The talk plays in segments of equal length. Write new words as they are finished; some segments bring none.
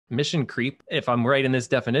mission creep, if I'm right in this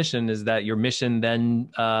definition, is that your mission then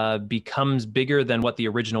becomes bigger than what the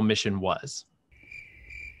original mission was.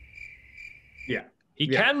 Yeah. He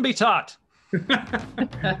can be taught.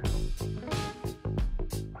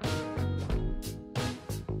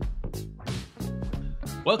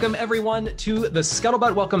 Welcome everyone to the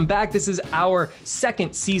Scuttlebutt. Welcome back. This is our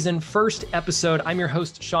second season, first episode. I'm your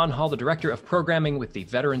host, Sean Hall, the Director of Programming with the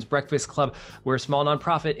Veterans Breakfast Club. We're a small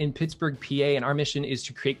nonprofit in Pittsburgh, PA, and our mission is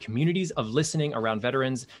to create communities of listening around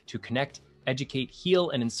veterans to connect, educate,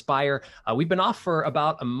 heal, and inspire. We've been off for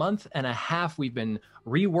about a month and a half. We've been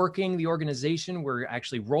reworking the organization. We're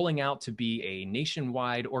actually rolling out to be a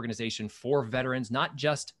nationwide organization for veterans, not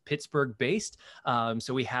just Pittsburgh based.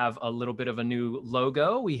 So we have a little bit of a new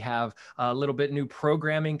logo. We have a little bit new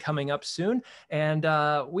programming coming up soon. And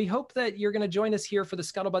we hope that you're going to join us here for the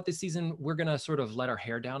Scuttlebutt this season. We're going to sort of let our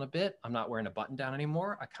hair down a bit. I'm not wearing a button down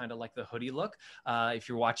anymore. I kind of like the hoodie look if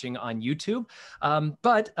you're watching on YouTube.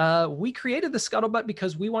 But we created the Scuttlebutt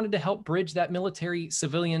because we wanted to help bridge that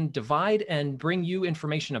military-civilian divide and bring you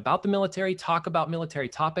information about the military, talk about military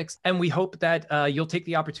topics. And we hope that you'll take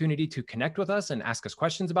the opportunity to connect with us and ask us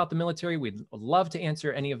questions about the military. We'd love to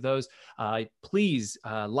answer any of those. Please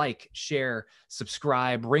like, share,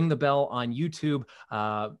 subscribe, ring the bell on YouTube.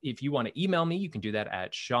 If you want to email me, you can do that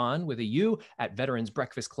at Sean with a U at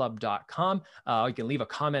veteransbreakfastclub.com. You can leave a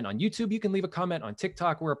comment on YouTube. You can leave a comment on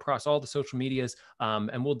TikTok. We're across all the social medias,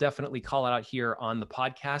 and we'll definitely call it out here on the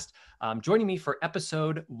podcast. Joining me for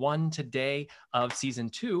episode 1 today of season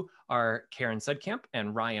 2 are Karen Sudkamp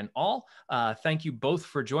and Ryan All. Thank you both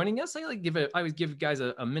for joining us. I would give you guys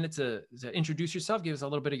a minute to introduce yourself, give us a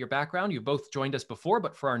little bit of your background. You've both joined us before,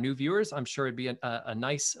 but for our new viewers, I'm sure it'd be a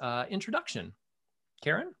nice introduction.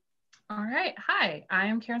 Karen? All right. Hi, I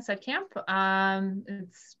am Karen Sudkamp.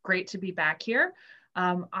 It's great to be back here.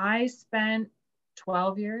 I spent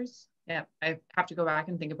 12 years. Yeah, I have to go back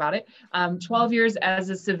and think about it. 12 years as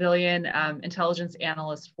a civilian intelligence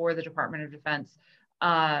analyst for the Department of Defense,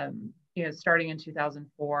 starting in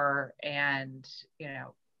 2004, and,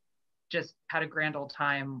 just had a grand old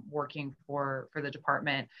time working for the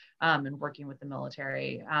department and working with the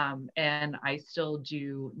military. And I still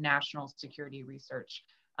do national security research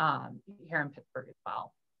here in Pittsburgh as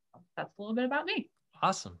well. That's a little bit about me.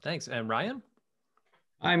 Awesome. Thanks. And Ryan?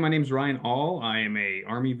 Hi, my name's Ryan All. I am a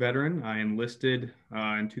Army veteran. I enlisted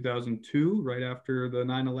in 2002, right after the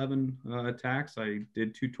 9/11 attacks. I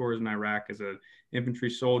did 2 tours in Iraq as an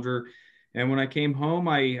infantry soldier. And when I came home,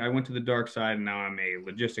 I went to the dark side, and now I'm a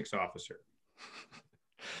logistics officer.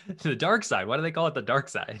 The dark side? Why do they call it the dark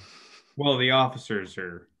side? Well, the officers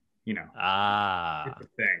are, it's a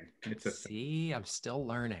thing. It's a thing. I'm still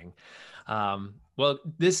learning. Well,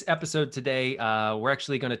 this episode today, we're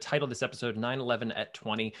actually going to title this episode 9/11 at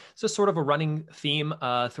 20. So sort of a running theme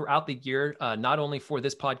throughout the year, not only for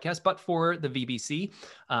this podcast, but for the VBC.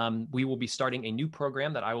 We will be starting a new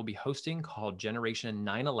program that I will be hosting called Generation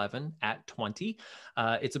 9/11 at 20.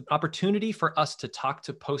 It's an opportunity for us to talk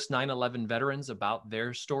to post 9/11 veterans about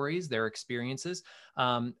their stories, their experiences.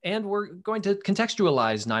 And we're going to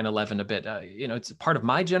contextualize 9/11 a bit. It's part of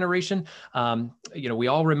my generation. We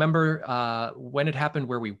all remember when it happened,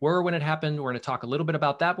 where we were when it happened. We're going to talk a little bit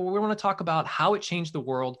about that, but we want to talk about how it changed the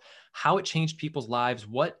world, how it changed people's lives.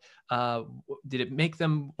 What did it make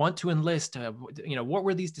them want to enlist? What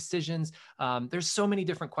were these decisions? There's so many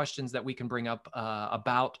different questions that we can bring up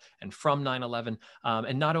about and from 9/11,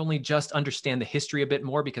 and not only just understand the history a bit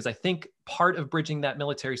more, because I think part of bridging that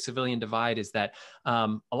military-civilian divide is that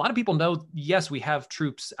a lot of people know, yes, we have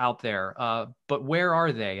troops out there, but where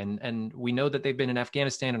are they? And we know that they've been in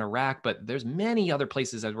Afghanistan and Iraq, but there's many other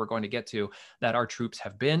places, as we're going to get to, that our troops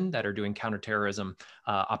have been, that are doing counterterrorism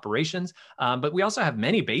operations. But we also have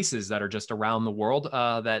many bases that are just around the world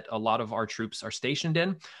that a lot of our troops are stationed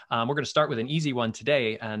in. We're going to start with an easy one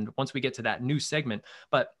today, and once we get to that new segment.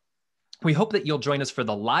 But we hope that you'll join us for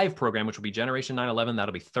the live program, which will be Generation 9/11.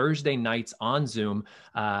 That'll be Thursday nights on Zoom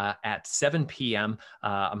at 7 p.m.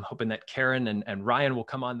 I'm hoping that Karen and Ryan will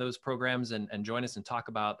come on those programs and join us and talk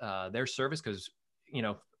about their service, because,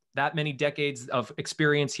 that many decades of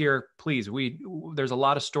experience here, please, there's a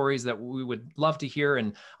lot of stories that we would love to hear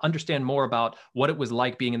and understand more about what it was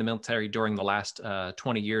like being in the military during the last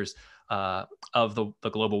 20 years of the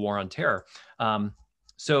global war on terror.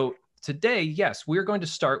 So today, yes, we're going to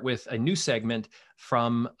start with a new segment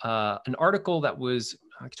from an article that was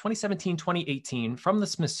 2017, 2018 from the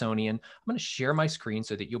Smithsonian. I'm going to share my screen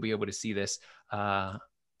so that you'll be able to see this. I'm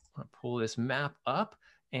going to pull this map up,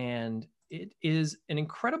 and it is an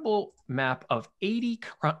incredible map of 80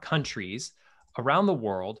 countries around the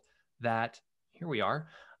world that, here we are,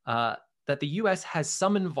 that that the US has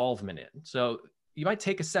some involvement in. So you might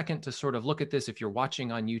take a second to sort of look at this if you're watching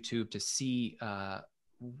on YouTube to see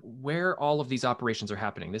where all of these operations are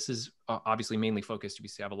happening. This is obviously mainly focused, we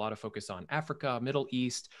have a lot of focus on Africa, Middle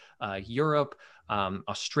East, Europe,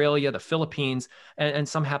 Australia, the Philippines, and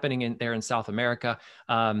some happening in there in South America.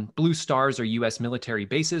 Blue stars are US military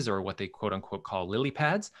bases, or what they quote unquote call lily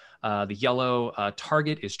pads. The yellow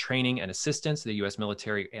target is training and assistance. The US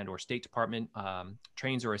military and or State Department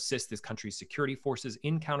trains or assists this country's security forces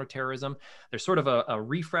in counterterrorism. There's sort of a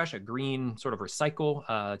refresh, a green sort of recycle.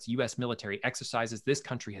 It's US military exercises. This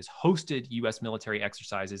country has hosted US military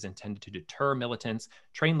exercises intended to deter militants,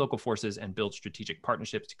 train local forces, and build strategic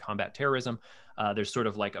partnerships to combat terrorism. There's sort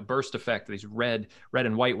of like a burst effect. These red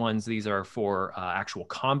and white ones, these are for actual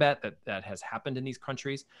combat that has happened in these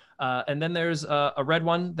countries. And then there's a red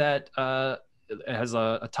one that has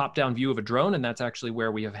a top-down view of a drone, and that's actually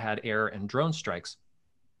where we have had air and drone strikes.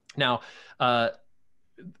 Now,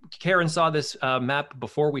 Karen saw this map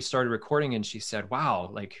before we started recording, and she said, wow,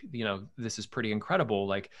 like, you know, this is pretty incredible.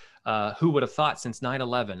 Like, who would have thought since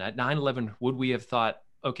 9/11? At 9/11, would we have thought,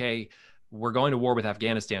 okay, we're going to war with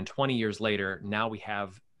Afghanistan 20 years later, now we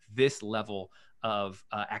have this level of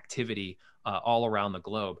activity all around the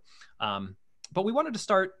globe. But we wanted to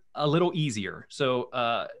start a little easier.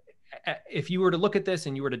 So if you were to look at this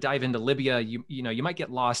and you were to dive into Libya, you know, you might get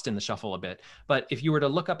lost in the shuffle a bit. But if you were to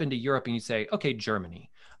look up into Europe and you say, okay, Germany.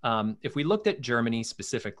 If we looked at Germany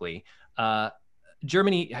specifically,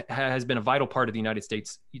 Germany has been a vital part of the United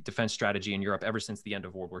States defense strategy in Europe ever since the end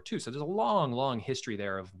of World War II. So there's a long, long history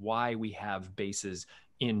there of why we have bases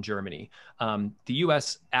in Germany. The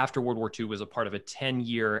US after World War II was a part of a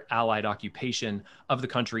 10-year Allied occupation of the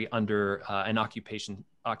country under an occupation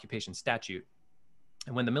statute.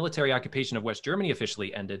 And when the military occupation of West Germany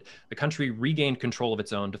officially ended, the country regained control of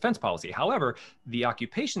its own defense policy. However, the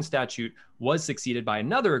occupation statute was succeeded by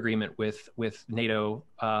another agreement with NATO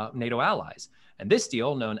allies. And this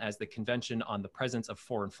deal, known as the Convention on the Presence of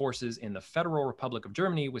Foreign Forces in the Federal Republic of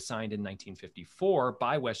Germany, was signed in 1954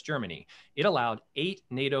 by West Germany. It allowed 8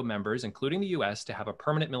 NATO members, including the US, to have a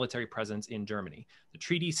permanent military presence in Germany. The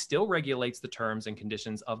treaty still regulates the terms and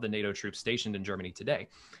conditions of the NATO troops stationed in Germany today.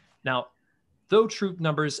 Now, though troop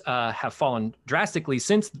numbers have fallen drastically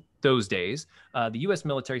since those days, the U.S.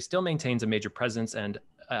 military still maintains a major presence, and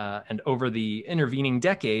over the intervening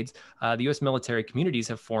decades, the U.S. military communities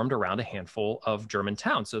have formed around a handful of German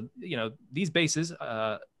towns. So, you know, these bases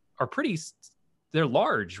are they're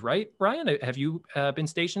large, right? Brian, have you been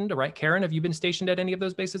stationed? Right, Karen, have you been stationed at any of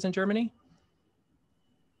those bases in Germany?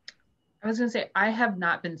 I was going to say, I have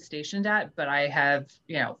not been stationed at, but I have,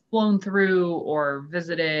 you know, flown through or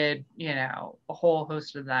visited, you know, a whole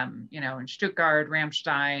host of them, you know, in Stuttgart,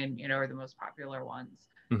 Ramstein, you know, are the most popular ones.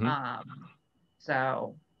 Mm-hmm.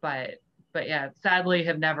 So, but yeah, sadly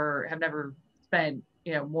have never spent,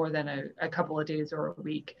 you know, more than a couple of days or a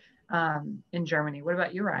week in Germany. What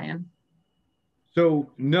about you, Ryan?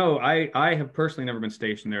 So no, I have personally never been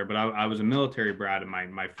stationed there, but I was a military brat, and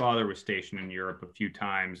my father was stationed in Europe a few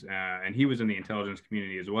times, and he was in the intelligence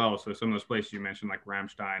community as well. So some of those places you mentioned, like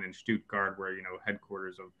Ramstein and Stuttgart, where, you know,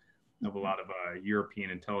 headquarters of a lot of European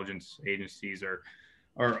intelligence agencies are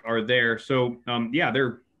there. So yeah,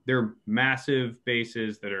 they're massive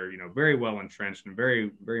bases that are, you know, very well entrenched and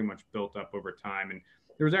very, very much built up over time. And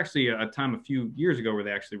there was actually a time a few years ago where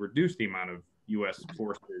they actually reduced the amount of U.S.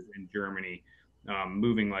 forces in Germany,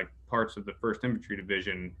 moving like parts of the 1st Infantry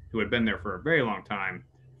Division, who had been there for a very long time,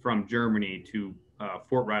 from Germany to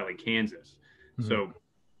Fort Riley, Kansas. Mm-hmm. So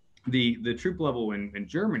the troop level in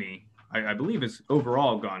Germany, I believe, has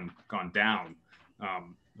overall gone down.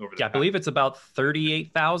 Over the I believe it's about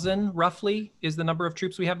 38,000 roughly is the number of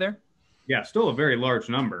troops we have there. Yeah, still a very large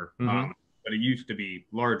number, mm-hmm. But it used to be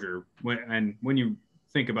larger. When you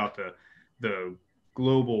think about the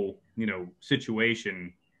global, you know,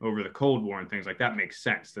 situation over the Cold War and things like that, makes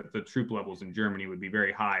sense that the troop levels in Germany would be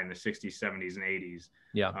very high in the 60s, 70s, and 80s.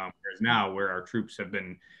 Yeah. Whereas now, where our troops have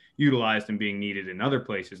been utilized and being needed in other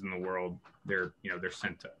places in the world, they're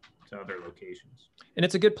sent to other locations. And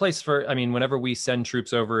it's a good place for, I mean, whenever we send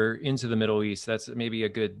troops over into the Middle East, that's maybe a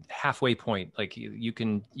good halfway point. Like you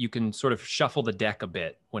can sort of shuffle the deck a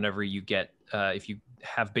bit whenever you get, if you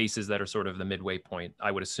have bases that are sort of the midway point,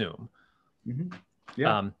 I would assume. Mm-hmm.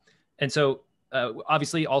 Yeah. And so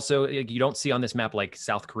obviously, also you don't see on this map like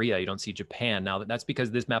South Korea, you don't see Japan. Now that's because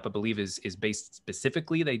this map, I believe, is based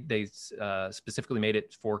specifically. They specifically made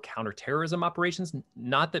it for counterterrorism operations.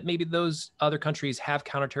 Not that maybe those other countries have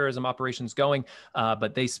counterterrorism operations going,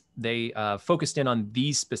 but they focused in on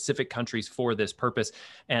these specific countries for this purpose.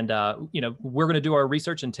 And we're going to do our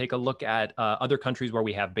research and take a look at other countries where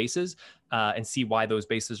we have bases and see why those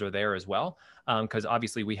bases are there as well. Because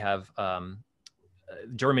obviously we have.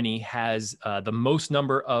 Germany has the most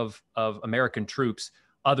number of American troops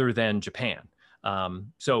other than Japan.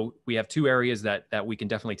 So we have two areas that we can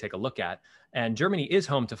definitely take a look at. And Germany is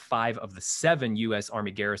home to 5 of the 7 U.S.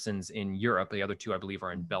 Army garrisons in Europe. The other 2, I believe,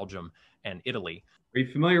 are in Belgium and Italy. Are you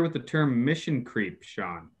familiar with the term mission creep,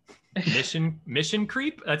 Sean? Mission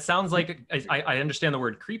creep? That sounds like I understand the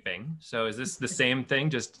word creeping. So is this the same thing?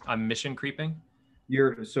 Just I'm mission creeping?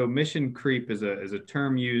 So mission creep is a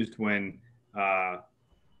term used when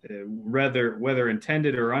whether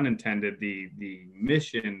intended or unintended, the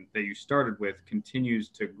mission that you started with continues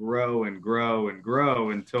to grow and grow and grow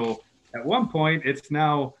until at one point it's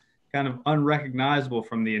now kind of unrecognizable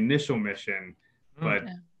from the initial mission. But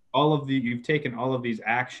you've taken all of these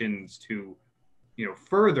actions to,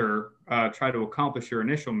 further try to accomplish your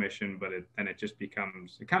initial mission, but it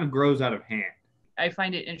kind of grows out of hand. I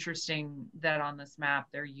find it interesting that on this map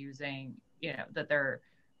they're using, that they're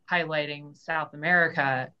highlighting South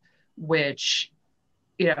America, which,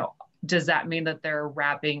 does that mean that they're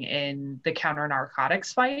wrapping in the counter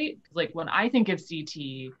narcotics fight? Like when I think of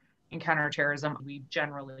CT and counterterrorism, we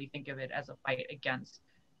generally think of it as a fight against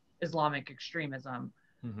Islamic extremism.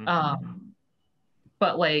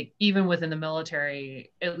 But like even within the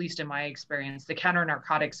military, at least in my experience, the counter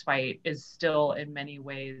narcotics fight is still in many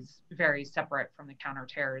ways very separate from the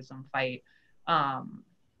counterterrorism fight.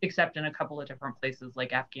 Except in a couple of different places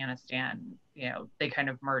like Afghanistan, they kind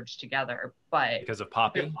of merge together. But because of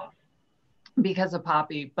Poppy? Because of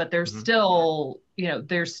Poppy, but they're still,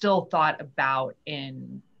 they're still thought about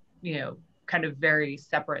in, kind of very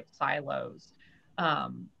separate silos.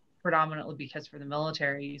 Predominantly because for the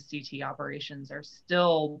military, CT operations are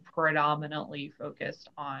still predominantly focused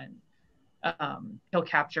on kill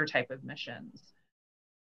capture type of missions.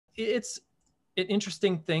 It's an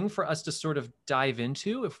interesting thing for us to sort of dive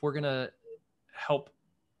into if we're going to help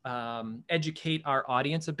educate our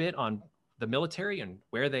audience a bit on the military and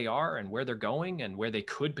where they are and where they're going and where they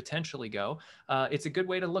could potentially go. It's a good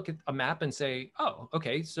way to look at a map and say, oh,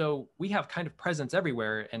 okay, so we have kind of presence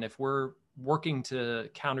everywhere. And if we're working to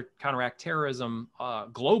counteract terrorism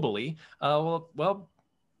globally, well,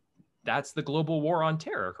 that's the global war on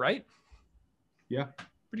terror, right? Yeah.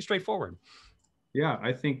 Pretty straightforward. Yeah,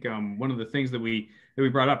 I think one of the things that we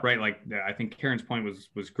brought up, right? Like I think Karen's point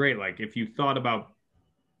was great. Like if you thought about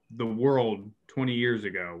the world 20 years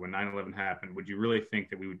ago when 9/11 happened, would you really think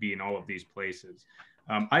that we would be in all of these places?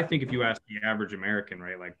 I think if you ask the average American,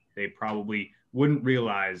 right, like they probably wouldn't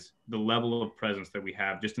realize the level of presence that we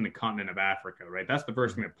have just in the continent of Africa, right? That's the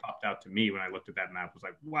first thing that popped out to me when I looked at that map was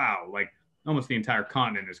like, wow, like almost the entire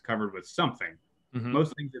continent is covered with something.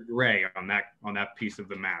 Most things are gray on that piece of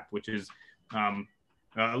the map, which is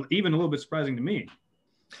even a little bit surprising to me.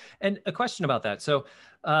 And a question about that. So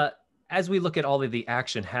as we look at all of the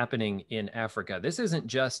action happening in Africa, this isn't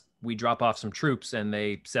just we drop off some troops and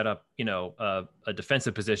they set up, a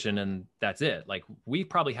defensive position and that's it. Like we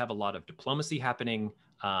probably have a lot of diplomacy happening,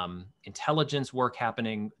 intelligence work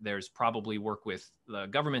happening. There's probably work with the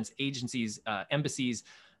governments, agencies, embassies.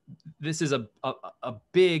 This is a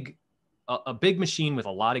big machine with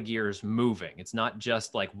a lot of gears moving. It's not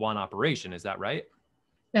just like one operation. Is that right?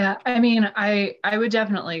 Yeah, I mean, I would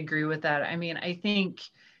definitely agree with that. I mean, I think,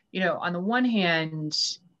 on the one hand,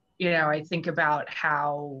 I think about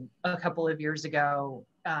how a couple of years ago,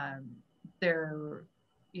 there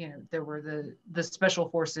were the special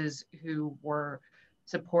forces who were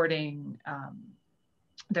supporting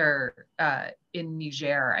in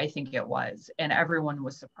Niger, I think it was, and everyone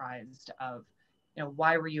was surprised of,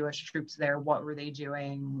 why were U.S. troops there? What were they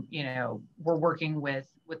doing? We're working with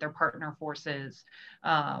their partner forces.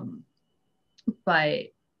 But,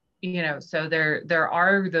 so there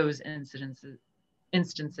are those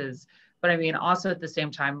instances, but I mean, also at the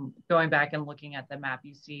same time, going back and looking at the map,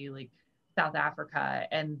 you see like South Africa,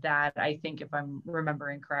 and that I think if I'm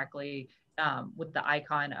remembering correctly, with the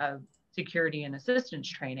icon of security and assistance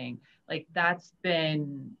training, like that's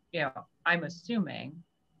been, I'm assuming,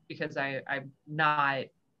 because I'm not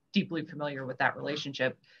deeply familiar with that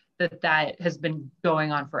relationship, that has been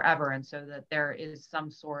going on forever. And so that there is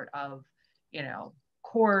some sort of,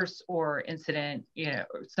 course or incident,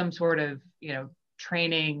 some sort of,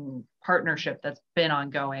 training partnership that's been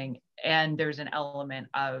ongoing, and there's an element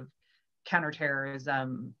of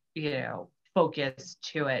counterterrorism, focus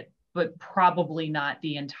to it, but probably not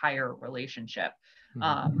the entire relationship.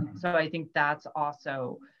 So I think that's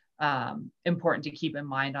also important to keep in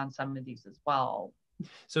mind on some of these as well.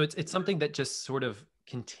 So it's something that just sort of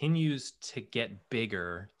continues to get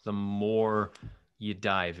bigger the more you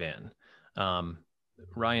dive in.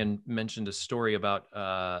 Ryan mentioned a story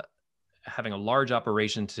about having a large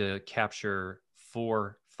operation to capture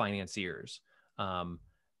 4 financiers,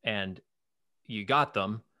 and you got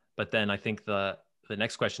them. But then I think the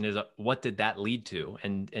next question is, what did that lead to?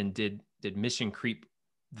 And did mission creep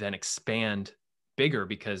then expand bigger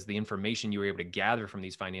because the information you were able to gather from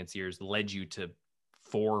these financiers led you to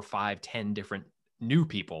 4, 5, 10 different new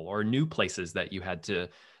people or new places that you had to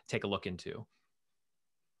take a look into?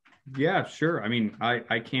 Yeah, sure. I mean,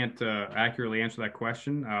 I can't accurately answer that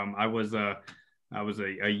question. I was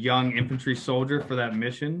a young infantry soldier for that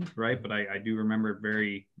mission, right? But I do remember it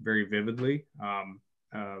very, very vividly.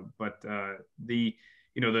 But the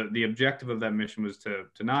objective of that mission was to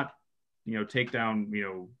not take down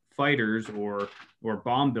fighters or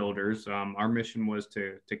bomb builders. Our mission was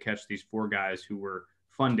to catch these 4 guys who were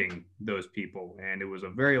funding those people, and it was a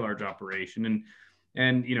very large operation.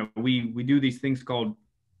 And we do these things called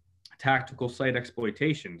tactical site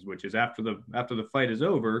exploitations, which is after the fight is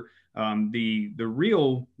over, the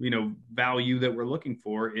real value that we're looking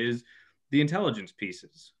for is the intelligence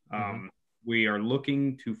pieces. We are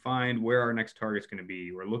looking to find where our next target's going to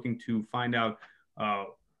be. We're looking to find out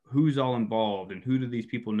who's all involved and who do these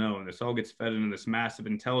people know, and this all gets fed into this massive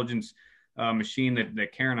intelligence machine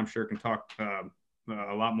that Karen, I'm sure, can talk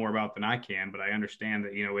a lot more about than I can. But I understand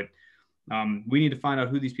that we need to find out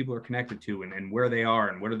who these people are connected to and where they are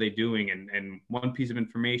and what are they doing. And one piece of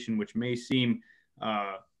information which may seem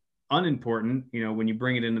unimportant, when you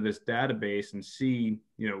bring it into this database and see,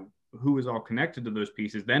 who is all connected to those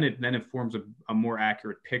pieces, then it forms a more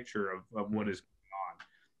accurate picture of what is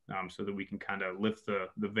going on, so that we can kind of lift the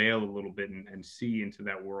veil a little bit and see into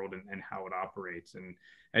that world and how it operates. And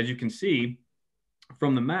as you can see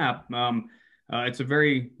from the map, it's a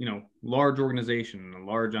very large organization, a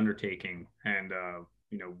large undertaking, and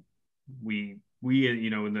we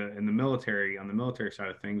in the military, on the military side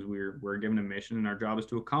of things, we're given a mission, and our job is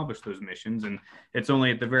to accomplish those missions. And it's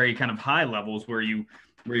only at the very kind of high levels where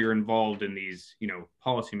you're involved in these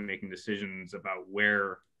policy making decisions about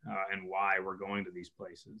where and why we're going to these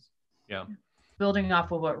places. Yeah. Building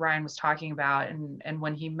off of what Ryan was talking about, and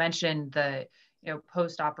when he mentioned the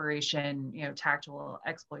post-operation tactical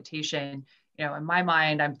exploitation, in my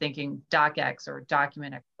mind, I'm thinking DocX or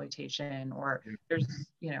document exploitation, or there's,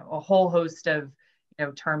 a whole host of,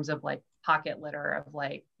 terms of like pocket litter of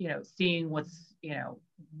like, seeing what's,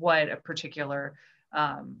 what a particular,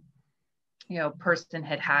 person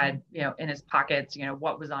had, in his pockets,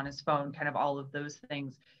 what was on his phone, kind of all of those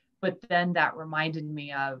things. But then that reminded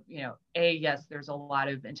me of, yes, there's a lot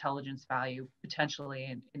of intelligence value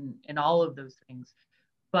potentially in all of those things.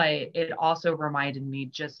 But it also reminded me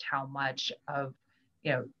just how much of,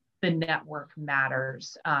 the network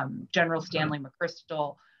matters. General Stanley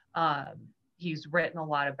McChrystal, he's written a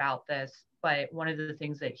lot about this, but one of the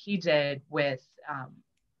things that he did with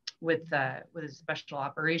his special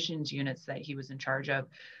operations units that he was in charge of,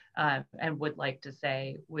 and would like to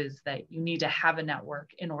say, was that you need to have a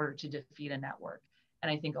network in order to defeat a network.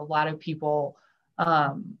 And I think a lot of people,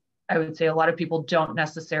 I would say a lot of people don't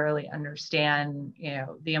necessarily understand,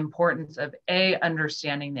 the importance of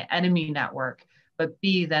understanding the enemy network, but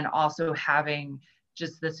B, then also having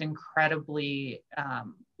just this incredibly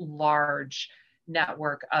large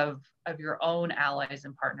network of your own allies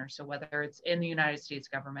and partners. So whether it's in the United States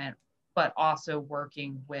government, but also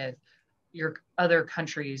working with your other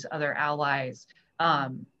countries, other allies,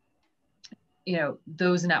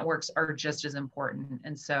 those networks are just as important.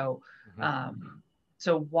 And so,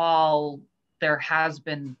 so while there has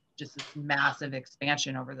been just this massive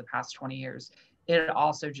expansion over the past 20 years, it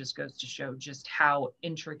also just goes to show just how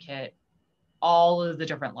intricate all of the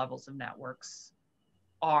different levels of networks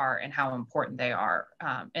are and how important they are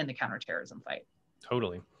in the counterterrorism fight.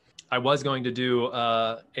 Totally. I was going to do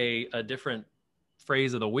a different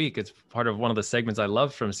phrase of the week. It's part of one of the segments I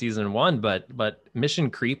love from season 1, but mission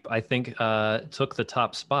creep, I think, took the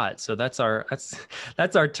top spot. So that's our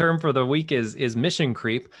term for the week is mission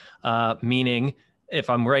creep, meaning, if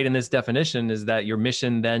I'm right in this definition, is that your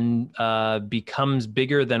mission then becomes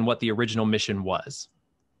bigger than what the original mission was.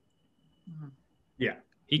 Yeah.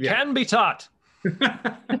 He can be taught.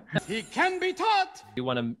 He can be taught. We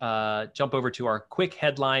want to jump over to our quick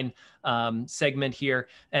headline segment here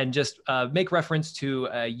and just make reference to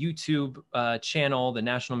a YouTube channel. The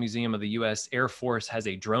National Museum of the U.S. Air Force has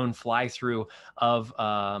a drone fly-through of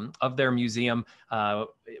their museum.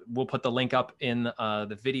 We'll put the link up in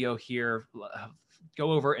the video here.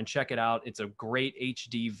 Go over and check it out. It's a great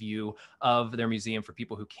HD view of their museum for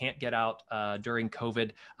people who can't get out during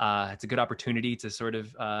COVID. It's a good opportunity to sort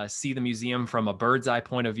of see the museum from a bird's eye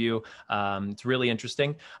point of view. It's really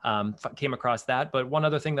interesting. Came across that. But one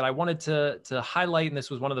other thing that I wanted to highlight, and this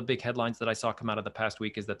was one of the big headlines that I saw come out of the past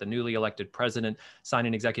week, is that the newly elected president signed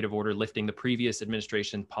an executive order lifting the previous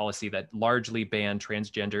administration policy that largely banned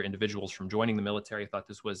transgender individuals from joining the military. I thought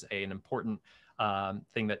this was an important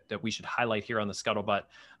thing that we should highlight here on the Scuttlebutt.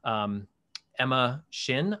 Emma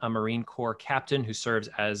Shin, a Marine Corps captain who serves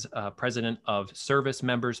as president of Service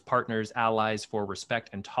Members, Partners, Allies for Respect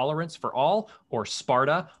and Tolerance for All, or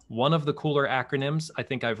SPARTA, one of the cooler acronyms I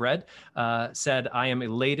think I've read, said, "I am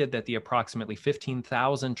elated that the approximately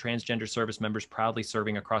 15,000 transgender service members proudly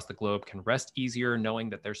serving across the globe can rest easier knowing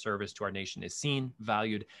that their service to our nation is seen,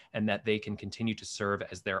 valued, and that they can continue to serve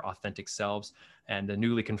as their authentic selves." And the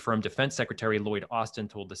newly confirmed Defense Secretary Lloyd Austin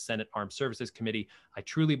told the Senate Armed Services Committee, "I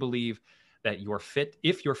truly believe that you're fit.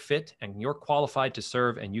 If you're fit and you're qualified to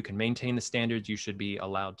serve and you can maintain the standards, you should be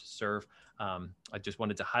allowed to serve." I just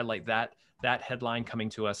wanted to highlight that headline coming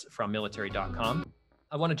to us from military.com.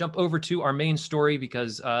 I want to jump over to our main story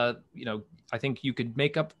because, I think you could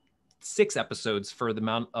make up 6 episodes for the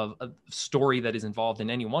amount of story that is involved in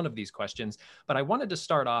any one of these questions. But I wanted to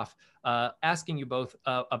start off asking you both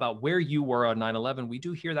about where you were on 9/11. We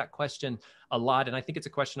do hear that question a lot, and I think it's a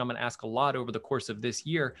question I'm going to ask a lot over the course of this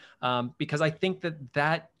year because I think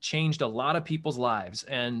that changed a lot of people's lives.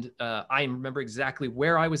 And I remember exactly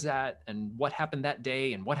where I was at and what happened that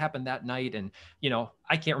day and what happened that night. And,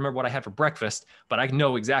 I can't remember what I had for breakfast, but I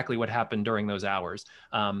know exactly what happened during those hours.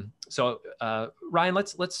 So Ryan,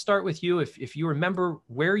 let's start with you. If you remember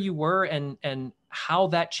where you were and how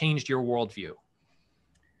that changed your worldview.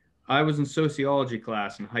 I was in sociology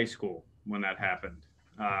class in high school when that happened.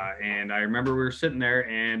 And I remember we were sitting there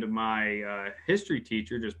and my history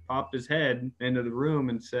teacher just popped his head into the room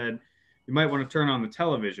and said, "You might want to turn on the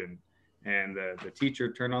television." And the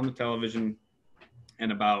teacher turned on the television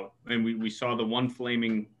and we saw the one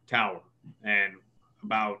flaming tower. And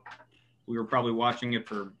we were probably watching it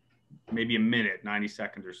for maybe a minute, 90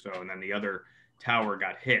 seconds or so. And then the other tower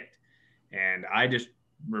got hit. And I just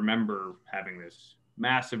remember having this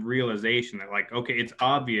massive realization that, like, okay, it's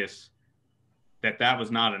obvious that was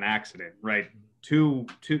not an accident, right?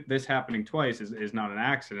 This happening twice is not an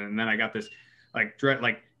accident. And then I got this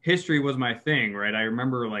like history was my thing, right? I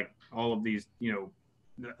remember like all of these,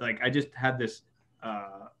 like I just had this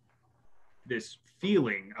this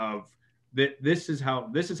feeling of that this is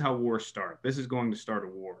how wars start. This is going to start a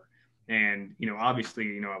war. And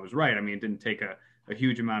obviously, I was right. I mean, it didn't take a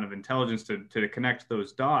huge amount of intelligence to connect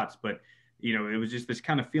those dots, but it was just this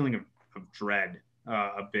kind of feeling of dread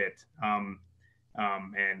a bit, and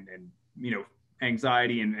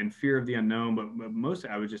anxiety and fear of the unknown. But mostly,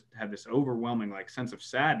 I just had this overwhelming like sense of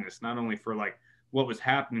sadness, not only for like what was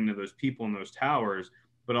happening to those people in those towers,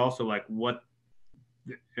 but also like what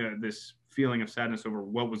this feeling of sadness over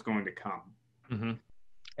what was going to come. Mm-hmm.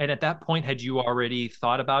 And at that point, had you already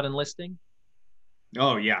thought about enlisting?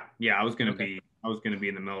 Oh yeah, I was going to be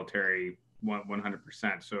in the military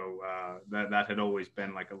 100%. So that had always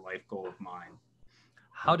been like a life goal of mine.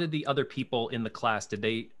 How did the other people in the class, did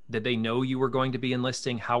they know you were going to be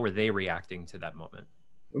enlisting? How were they reacting to that moment?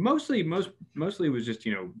 Mostly it was just,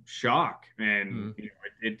 shock. And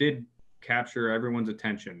it did capture everyone's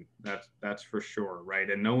attention. That's for sure. Right.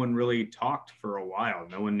 And no one really talked for a while.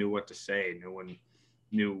 No one knew what to say. No one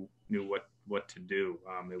knew what to do.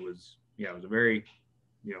 It was a very,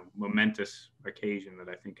 momentous occasion that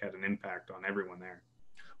I think had an impact on everyone there.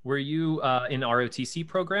 Were you in ROTC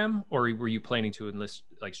program, or were you planning to enlist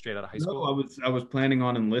like straight out of high school? No, I was planning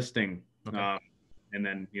on enlisting. Okay. And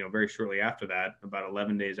then, very shortly after that, about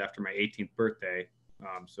 11 days after my 18th birthday.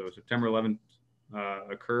 So September 11th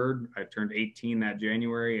occurred. I turned 18 that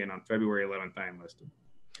January, and on February 11th, I enlisted.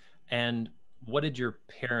 And what did your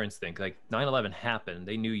parents think? Like 9/11 happened,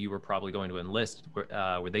 they knew you were probably going to enlist.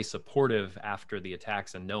 Were they supportive after the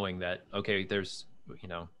attacks and knowing that, okay, there's,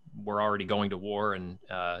 we're already going to war and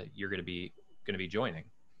you're going to be joining?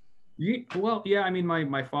 Yeah. I mean,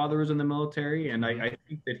 my father was in the military, and I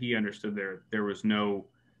think that he understood there was no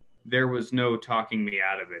talking me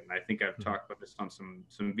out of it. And I think I've talked about this on some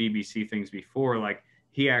BBC things before. Like,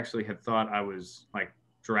 he actually had thought I was like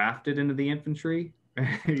drafted into the infantry,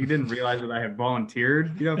 You didn't realize that I had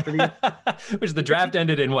volunteered, for the Which the draft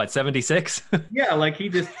ended in what, 76? yeah, like he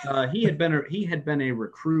had been a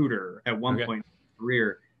recruiter at one Okay. point in his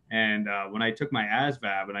career, and when I took my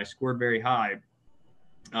ASVAB and I scored very high,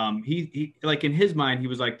 he like in his mind he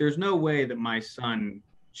was like, "There's no way that my son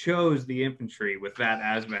chose the infantry with that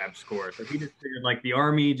ASVAB score." So he just figured like the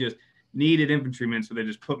army just needed infantrymen, so they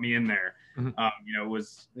just put me in there. Mhm.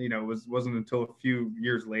 Wasn't until a few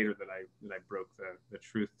years later that I broke the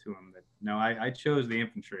truth to him that no, I chose the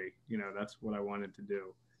infantry. That's what I wanted to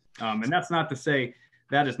do. And that is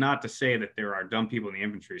not to say that there are dumb people in the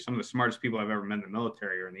infantry. Some of the smartest people I've ever met in the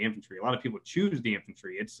military are in the infantry. A lot of people choose the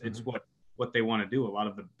infantry. It's what they want to do. A lot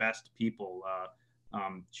of the best people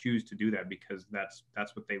choose to do that because that's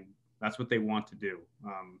what they want to do.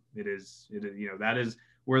 That is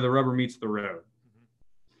where the rubber meets the road.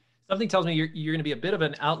 Something tells me you're going to be a bit of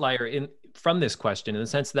an outlier from this question, in the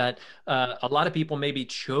sense that a lot of people maybe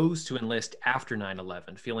chose to enlist after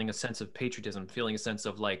 9/11, feeling a sense of patriotism, feeling a sense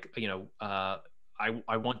of like,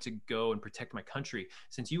 I want to go and protect my country.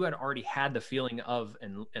 Since you had already had the feeling of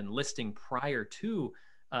enlisting prior to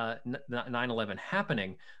 9/11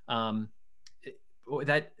 happening, that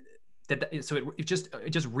so it just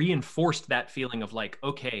reinforced that feeling of like,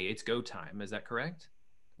 okay, it's go time. Is that correct?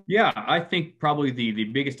 Yeah, I think probably the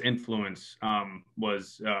biggest influence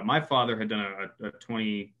was my father had done a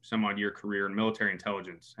 20 some odd year career in military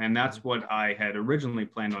intelligence, and that's what I had originally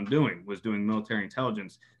planned on doing, was doing military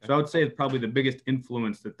intelligence. So I would say probably the biggest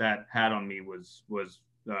influence that had on me was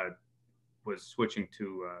switching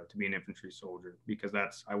to be an infantry soldier, because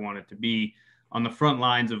I wanted to be on the front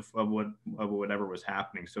lines of whatever was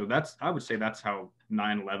happening. So I would say that's how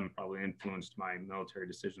 9/11 probably influenced my military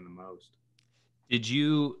decision the most. Did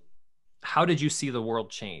you How did you see the world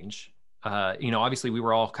change? Obviously we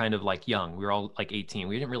were all kind of like young. We were all like 18.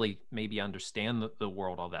 We didn't really maybe understand the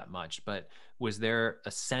world all that much, but was there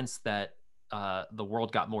a sense that the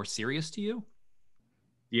world got more serious to you?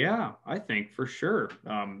 Yeah, I think for sure.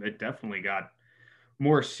 It definitely got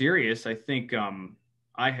more serious. I think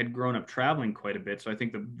I had grown up traveling quite a bit. So I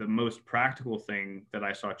think the most practical thing that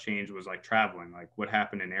I saw change was like traveling, like what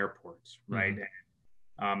happened in airports, right?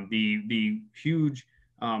 Mm-hmm. The huge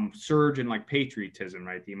surge in like patriotism,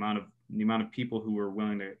 right? The amount of people who were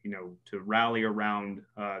willing to rally around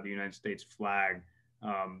the United States flag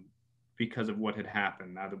um, because of what had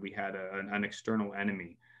happened. Now that we had an external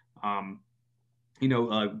enemy, um,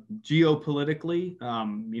 geopolitically,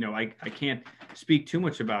 I can't speak too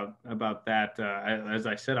much about that. As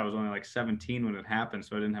I said, I was only like 17 when it happened,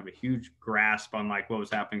 so I didn't have a huge grasp on like what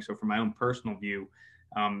was happening. So from my own personal view,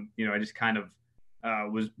 I just kind of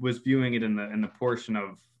was viewing it in the portion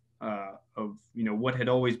of what had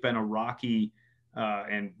always been a rocky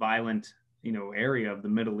and violent area of the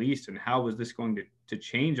Middle East, and how was this going to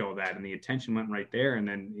change all that? And the attention went right there, and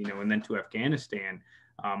then to Afghanistan,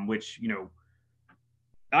 which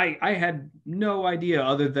I had no idea,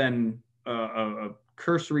 other than a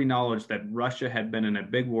cursory knowledge that Russia had been in a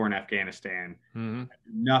big war in Afghanistan. Mm-hmm.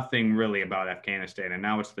 Nothing really about Afghanistan, and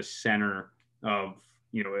now it's the center of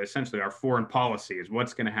essentially our foreign policy is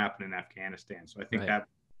what's going to happen in Afghanistan. So I think Right. that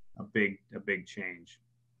a big change.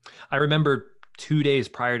 I remember 2 days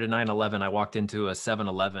prior to 9/11, I walked into a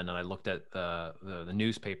 7-Eleven and I looked at the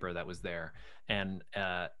newspaper that was there, and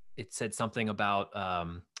it said something about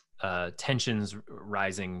tensions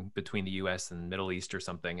rising between the U.S. and Middle East or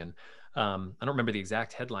something. And I don't remember the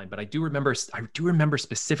exact headline, but I do remember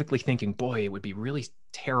specifically thinking, boy, it would be really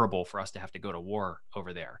terrible for us to have to go to war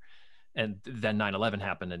over there. And then 9/11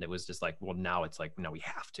 happened, and it was just like, well, now it's like, no, we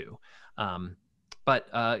have to. Um, but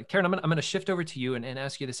Karen, I'm gonna shift over to you and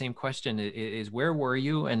ask you the same question: is where were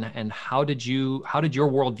you, and how did your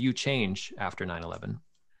worldview change after 9/11?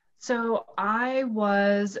 So I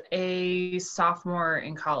was a sophomore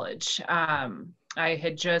in college. I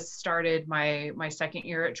had just started my second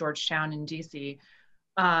year at Georgetown in DC,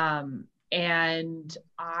 and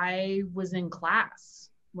I was in class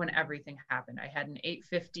when everything happened. I had an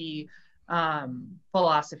 850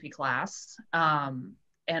 philosophy class,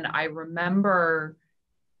 and I remember,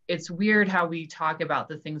 it's weird how we talk about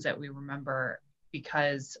the things that we remember,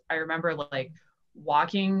 because I remember like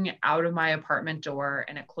walking out of my apartment door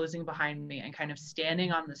and it closing behind me and kind of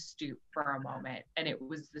standing on the stoop for a moment. And it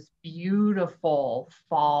was this beautiful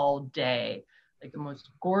fall day, like the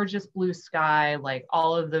most gorgeous blue sky, like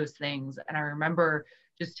all of those things. And I remember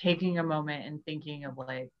just taking a moment and thinking of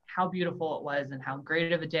like how beautiful it was and how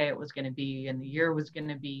great of a day it was going to be and the year was going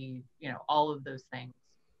to be, all of those things.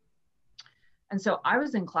 And so I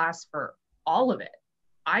was in class for all of it.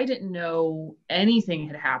 I didn't know anything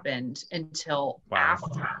had happened until Wow.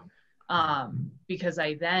 after. because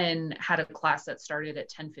I then had a class that started at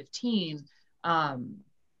 10:15.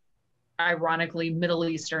 Ironically, Middle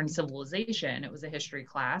Eastern civilization. It was a history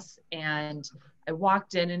class, and I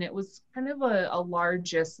walked in, and it was kind of a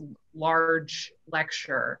large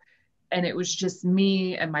lecture, and it was just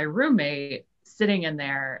me and my roommate sitting in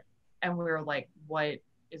there, and we were like, "What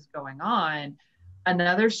is going on?"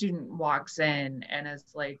 Another student walks in and is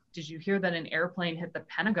like, "Did you hear that an airplane hit the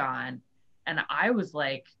Pentagon?" And I was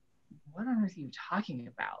like, "What on earth are you talking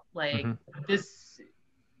about? Like this?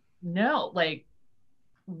 No, like."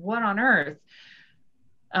 What on earth?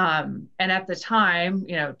 And at the time,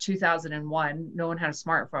 2001, no one had a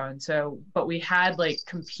smartphone. So, but we had like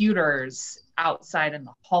computers outside in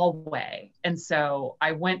the hallway. And so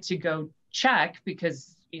I went to go check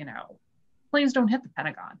because, planes don't hit the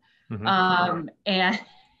Pentagon.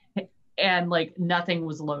 And like nothing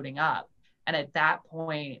was loading up. And at that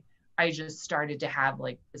point, I just started to have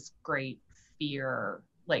like this great fear,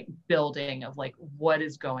 like building of like, what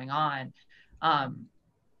is going on?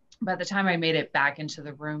 By the time I made it back into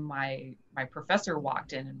the room, my professor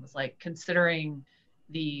walked in and was like, considering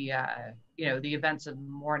the the events of the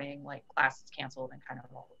morning, like classes canceled and kind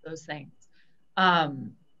of all of those things.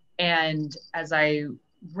 And as I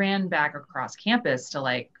ran back across campus to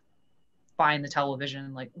like find the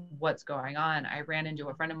television, like what's going on, I ran into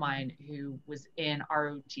a friend of mine who was in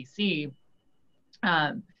ROTC,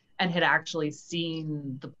 and had actually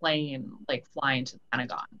seen the plane like fly into the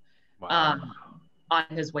Pentagon. Wow. On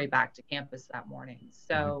his way back to campus that morning.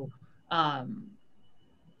 So,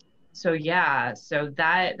 so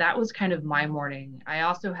that was kind of my morning. I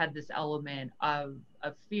also had this element of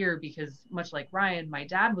fear because much like Ryan, my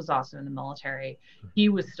dad was also in the military. He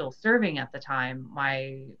was still serving at the time.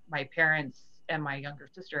 My parents and my younger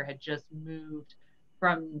sister had just moved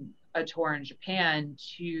from a tour in Japan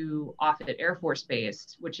to Offutt Air Force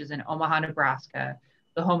Base, which is in Omaha, Nebraska,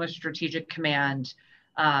 the home of Strategic Command.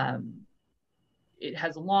 It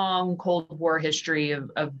has a long Cold War history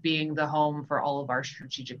of being the home for all of our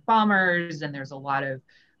strategic bombers, and there's a lot of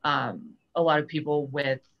people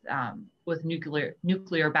with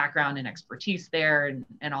nuclear background and expertise there,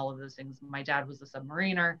 and all of those things. My dad was a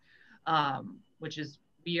submariner, which is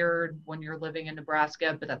weird when you're living in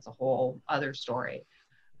Nebraska, but that's a whole other story.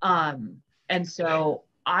 And so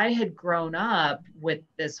I had grown up with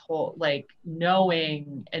this whole like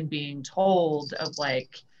knowing and being told of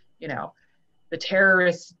like, the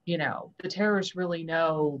terrorists really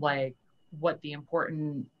know like what the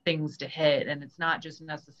important things to hit. And it's not just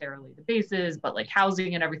necessarily the bases, but like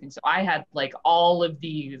housing and everything. So I had like all of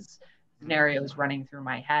these scenarios running through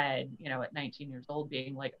my head, at 19 years old,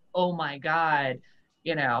 being like, oh my God,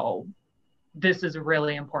 this is a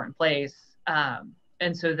really important place.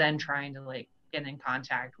 And so then trying to like get in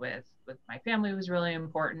contact with my family was really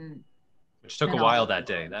important. Which took a while that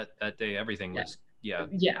day. That day, everything was, yeah.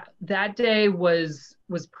 That day was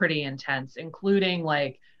pretty intense, including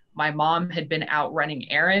like my mom had been out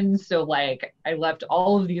running errands. So like I left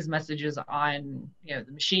all of these messages on, the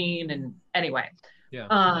machine, and anyway.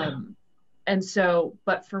 And so,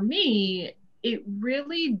 but for me, it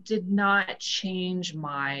really did not change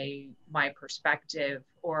my perspective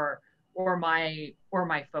or my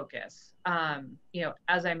focus.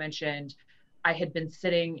 As I mentioned, I had been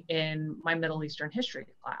sitting in my Middle Eastern history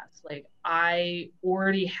class. Like I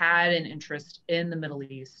already had an interest in the Middle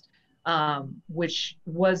East, which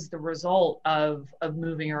was the result of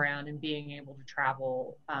moving around and being able to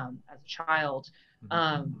travel as a child.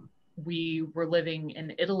 We were living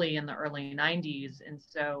in Italy in the early 90s. And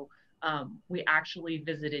so we actually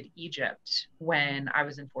visited Egypt when I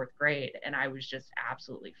was in 4th grade. And I was just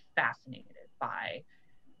absolutely fascinated by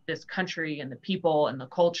this country and the people and the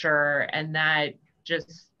culture. And that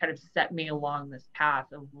just kind of set me along this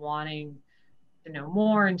path of wanting to know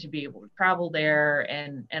more and to be able to travel there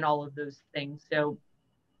and all of those things. So,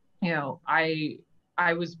 I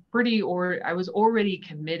was already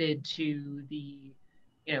committed to the,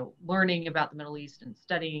 learning about the Middle East and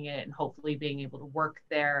studying it and hopefully being able to work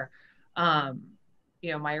there. My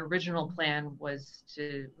original plan was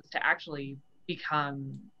to actually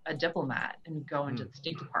become a diplomat and go into the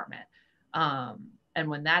State Department. And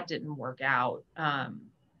when that didn't work out,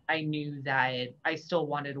 I knew that I still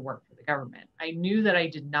wanted to work for the government. I knew that I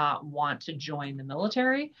did not want to join the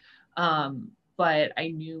military, but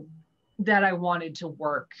I knew that I wanted to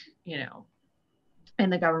work, in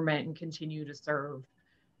the government and continue to serve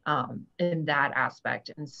in that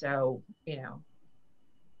aspect. And so,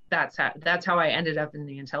 that's how I ended up in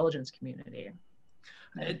the intelligence community.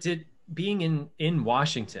 Did being in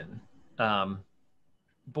Washington,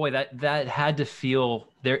 boy, that had to feel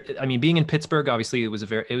there. I mean, being in Pittsburgh, obviously, it was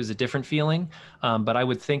a different feeling. But I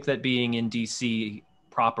would think that being in DC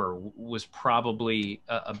proper was probably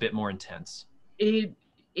a bit more intense. It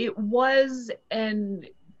it was, and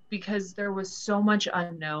because there was so much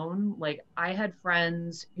unknown, like I had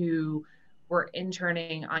friends who were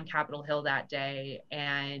interning on Capitol Hill that day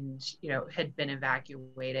and, had been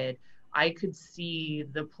evacuated. I could see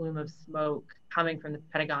the plume of smoke coming from the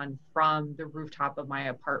Pentagon from the rooftop of my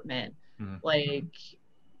apartment. Mhm. Like,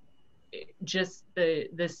 just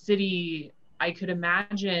the city, I could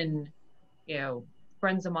imagine, you know,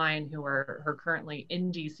 friends of mine who are currently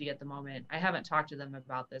in DC at the moment. I haven't talked to them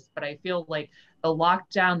about this, but I feel like the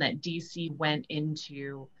lockdown that DC went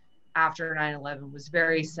into after 9/11 was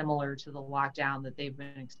very similar to the lockdown that they've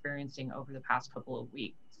been experiencing over the past couple of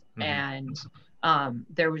weeks. Mhm. And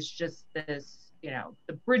there was just this,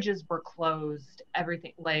 the bridges were closed,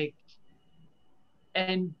 everything, like,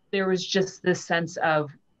 and there was just this sense of,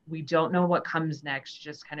 we don't know what comes next,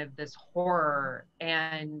 just kind of this horror.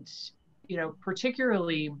 And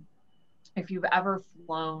particularly if you've ever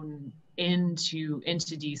flown into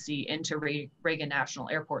DC, into Reagan National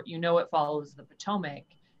Airport, it follows the Potomac,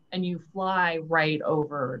 and you fly right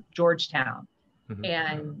over Georgetown. Mhm.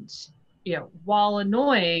 And while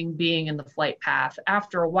annoying being in the flight path,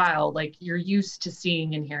 after a while, like, you're used to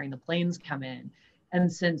seeing and hearing the planes come in.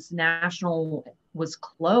 And since National was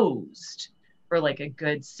closed for like a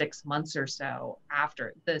good 6 months or so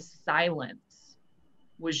after, the silence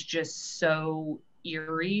was just so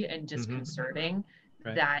eerie and Mhm. disconcerting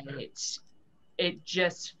Right. that it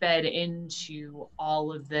just fed into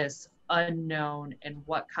all of this unknown and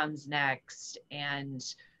what comes next. And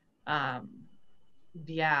um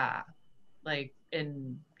yeah, like,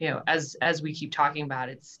 and as we keep talking about,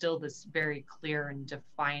 it's still this very clear and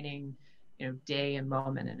defining day and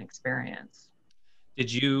moment and experience.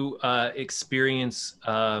 Did you experience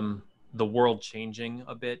the world changing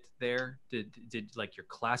a bit there? Did like your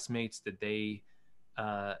classmates,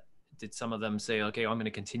 uh, did some of them say, okay, I'm going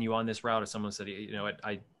to continue on this route, or someone said,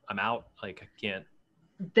 I'm out, like I can't?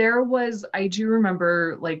 I do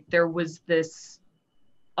remember, like, there was this,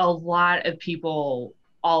 a lot of people,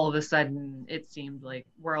 all of a sudden it seemed like,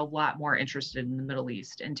 were a lot more interested in the Middle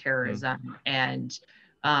East and Mm. terrorism. And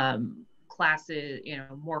classes,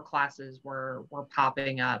 more classes were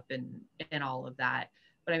popping up, and all of that.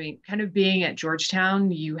 But I mean, kind of being at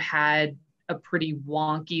Georgetown, you had a pretty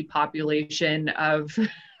wonky population of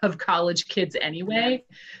of college kids anyway,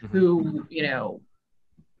 Mhm. who,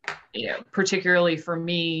 particularly for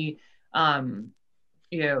me, um,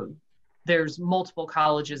 you know, there's multiple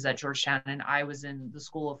colleges at Georgetown, and I was in the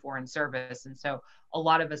School of Foreign Service. And so a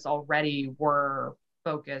lot of us already were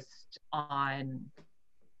focused on,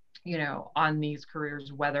 on these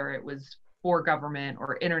careers, whether it was for government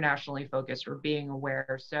or internationally focused or being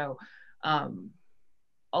aware. So um,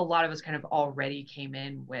 a lot of us kind of already came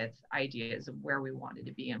in with ideas of where we wanted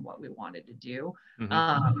to be and what we wanted to do.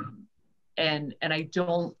 Mhm. And I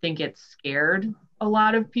don't think it scared a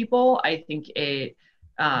lot of people. I think it,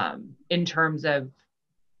 in terms of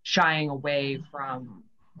shying away from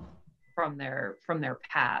their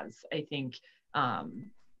paths,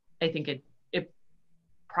 um, I think it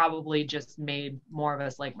probably just made more of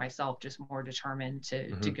us, like myself, just more determined to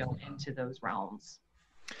Mhm. go into those realms.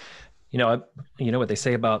 You know what they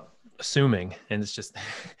say about assuming, and it's just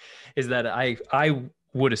is that I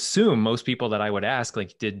would assume most people that I would ask,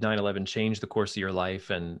 like, did 9/11 change the course of your life,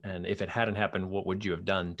 and if it hadn't happened, what would you have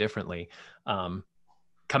done differently? Um,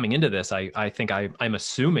 Coming into this, I think I'm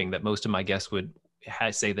assuming that most of my guests would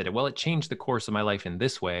say that, well, it changed the course of my life in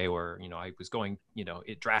this way, or I was going,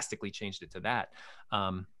 it drastically changed it to that.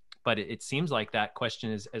 Um, but it seems like that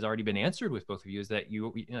question has already been answered with both of you. Is that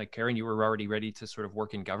like Karen, you were already ready to sort of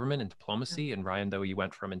work in government and diplomacy, and Ryan, though you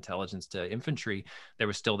went from intelligence to infantry, there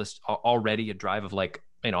was still this already a drive of like,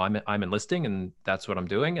 I'm enlisting and that's what I'm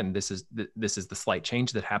doing, and this is the slight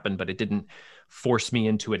change that happened, but it didn't force me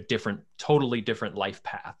into a totally different life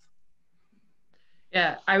path.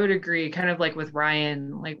 Yeah, I would agree. Kind of like with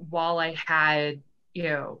Ryan, like, while I had, you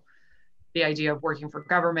know, the idea of working for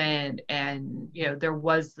government, and, there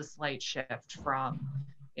was the slight shift from,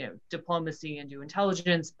 diplomacy into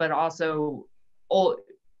intelligence, but also all,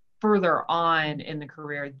 further on in the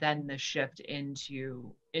career, then the shift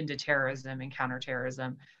into terrorism and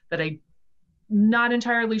counterterrorism, that I not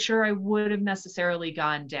entirely sure I would have necessarily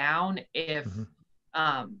gone down Mm-hmm.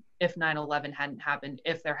 if 9/11 hadn't happened,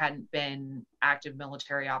 if there hadn't been active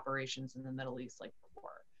military operations in the Middle East like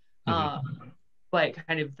before. Mm-hmm. But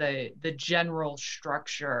kind of the general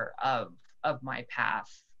structure of my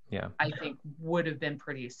path, Yeah. I think, would have been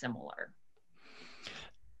pretty similar.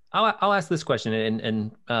 I'll ask this question,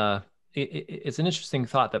 it's an interesting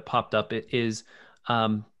thought that popped up. It is,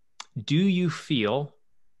 do you feel,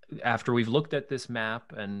 after we've looked at this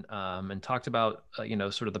map and talked about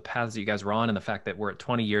sort of the paths that you guys were on and the fact that we're at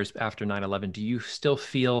 20 years after 9/11, do you still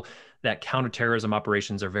feel that counterterrorism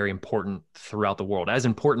operations are very important throughout the world, as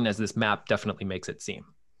important as this map definitely makes it seem?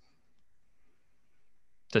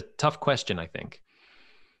 It's a tough question, I think.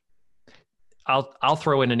 I'll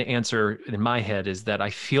throw in an answer in my head, is that I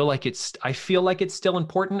feel like it's still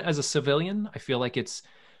important as a civilian. I feel like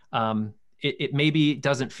it maybe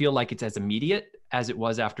doesn't feel like it's as immediate as it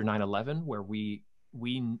was after 9/11, where we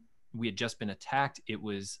had just been attacked. It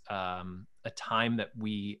was a time that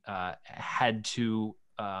we had to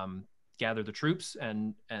gather the troops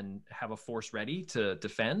and have a force ready to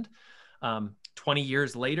defend. 20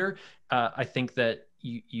 years later, I think that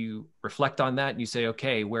you reflect on that and you say,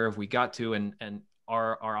 okay, where have we got to, and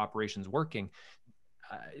are our operations working?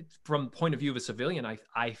 From the point of view of a civilian,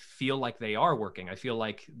 I feel like they are working. I feel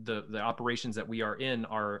like the operations that we are in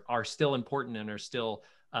are still important and are still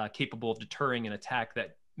capable of deterring an attack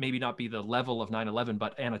that maybe not be the level of 9/11,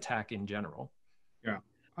 but an attack in general. Yeah,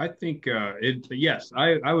 I think yes,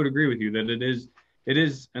 I would agree with you that it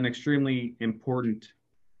is an extremely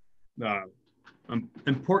uh,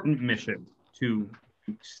 important mission to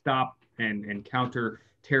stop and counter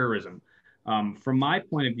terrorism. From my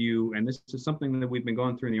point of view, and this is something that we've been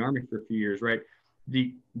going through in the Army for a few years, right?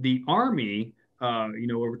 The Army,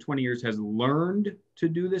 over 20 years has learned to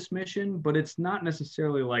do this mission, but it's not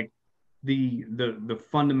necessarily like the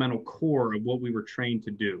fundamental core of what we were trained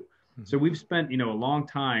to do. Mm-hmm. So we've spent, a long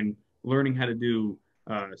time learning how to do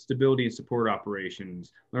stability and support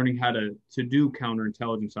operations, learning how to do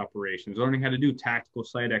counterintelligence operations, learning how to do tactical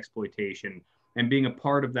site exploitation, and being a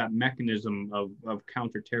part of that mechanism of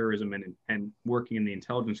counterterrorism and working in the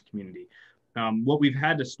intelligence community. What we've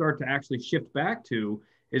had to start to actually shift back to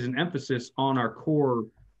is an emphasis on our core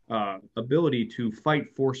ability to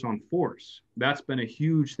fight force on force. That's been a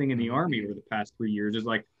huge thing in the Army over the past 3 years, is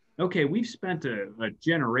like, okay, we've spent a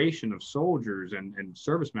generation of soldiers and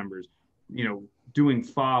service members, doing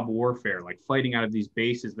FOB warfare, like fighting out of these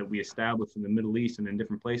bases that we established in the Middle East and in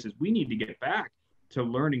different places. We need to get back to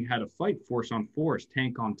learning how to fight force on force,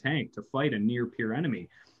 tank on tank, to fight a near peer enemy.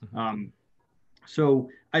 So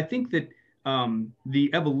I think that the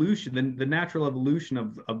evolution, the natural evolution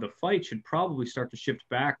of the fight should probably start to shift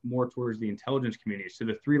back more towards the intelligence communities, to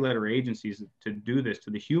the three-letter agencies to do this, to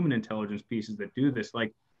the human intelligence pieces that do this.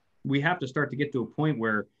 Like, we have to start to get to a point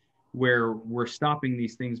where we're stopping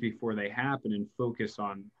these things before they happen and focus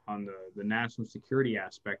on the national security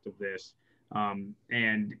aspect of this.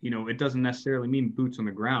 And it doesn't necessarily mean boots on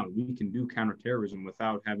the ground. We can do counterterrorism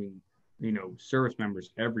without having service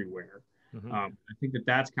members everywhere. Mm-hmm. I think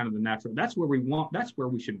that's kind of the natural. That's where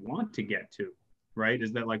we should want to get to, right?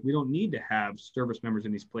 Is that, like, we don't need to have service members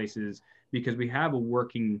in these places, because we have a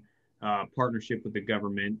working partnership with the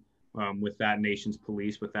government, with that nation's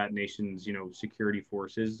police, with that nation's security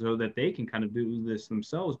forces, so that they can kind of do this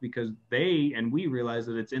themselves, because they and we realize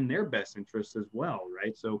that it's in their best interest as well,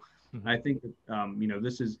 right? So mm-hmm. I think that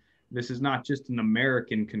this is not just an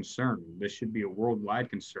American concern. This should be a worldwide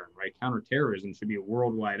concern, right? Counterterrorism should be a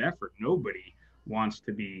worldwide effort. Nobody wants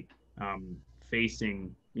to be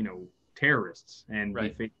facing terrorists and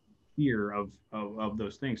right. be facing fear of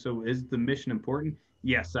those things. So is the mission important?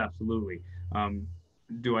 Yes, absolutely.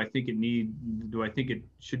 Do I think it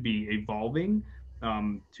should be evolving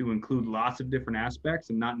to include lots of different aspects,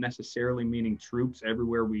 and not necessarily meaning troops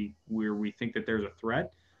everywhere where we think that there's a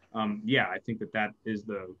threat? Yeah, I think that is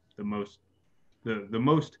the most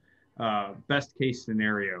best case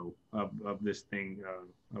scenario of this thing,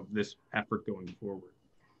 of this effort going forward.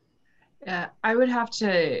 Yeah, I would have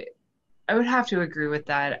to agree with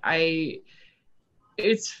that.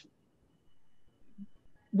 It's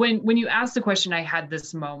when you asked the question, I had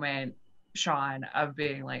this moment, Sean, of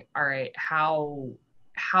being like, all right, how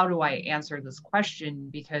do I answer this question?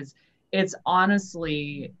 Because it's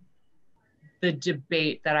honestly the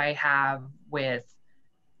debate that I have with,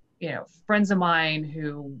 friends of mine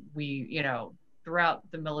who we, throughout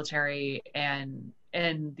the military and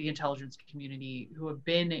the intelligence community, who have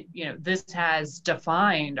been, this has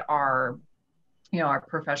defined our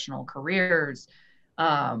professional careers,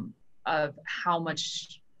 of how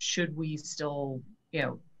much should we still,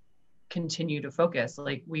 continue to focus.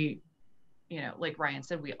 Like like Ryan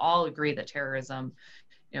said, we all agree that terrorism,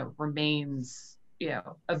 remains,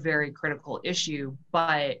 a very critical issue,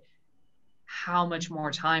 but how much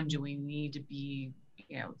more time do we need to be,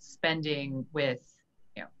 spending with,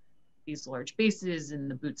 these large bases and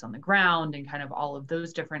the boots on the ground and kind of all of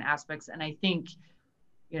those different aspects? And I think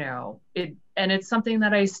you know, and it's something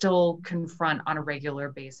that I still confront on a regular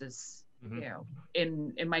basis, you know,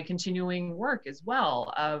 in my continuing work as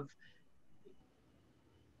well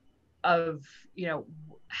of, you know,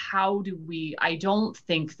 how do we, I don't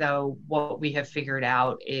think though, what we have figured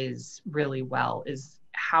out is really well is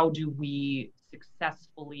how do we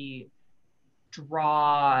successfully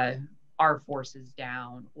draw our forces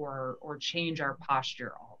down or change our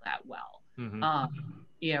posture all that well.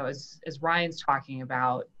 You know, as Ryan's talking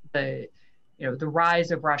about the, you know, the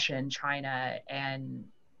rise of Russia and China and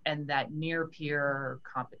that near peer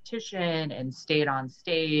competition and state on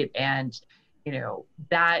state, and you know,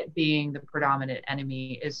 that being the predominant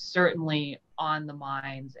enemy is certainly on the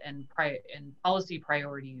minds and policy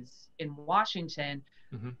priorities in Washington.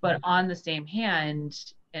 But on the same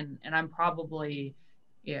hand, and I'm probably,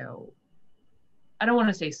 you know, I don't want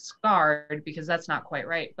to say scarred because that's not quite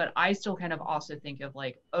right, but I still kind of also think of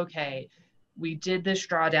like, okay, we did this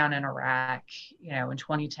drawdown in Iraq, you know, in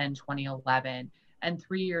 2010, 2011, and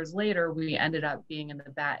 3 years later, we ended up being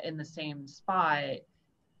in the same spot,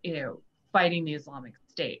 you know, fighting the Islamic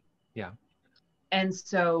State. Yeah. And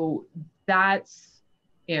so that's,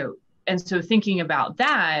 you know, and so thinking about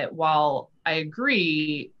that, while I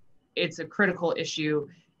agree it's a critical issue,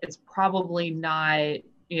 it's probably not,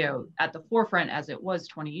 you know, at the forefront as it was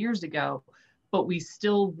 20 years ago, but we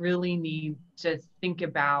still really need to think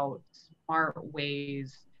about smart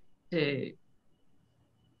ways to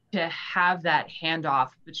have that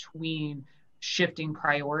handoff between shifting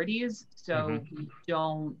priorities so we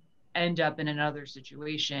don't end up in another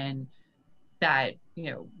situation that, you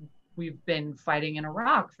know, we've been fighting in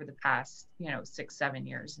Iraq for the past, you know, 6-7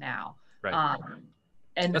 years now. Right.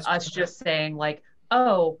 And us just saying like,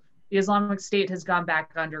 oh, the Islamic State has gone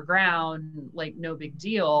back underground, like no big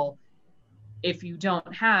deal. If you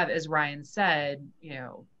don't have, as Ryan said, you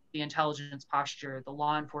know, the intelligence posture, the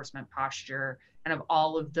law enforcement posture, and of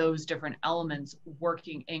all of those different elements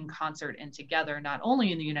working in concert and together, not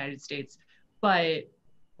only in the United States, but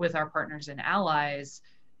with our partners and allies,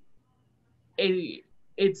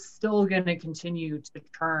 it's still going to continue to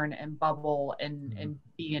turn and bubble and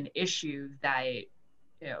be an issue that,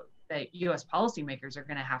 you know, that U.S. policymakers are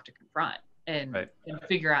going to have to confront and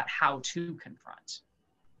figure out how to confront.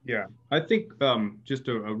 Yeah, I think just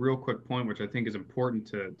a real quick point, which I think is important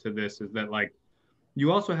to this, is that like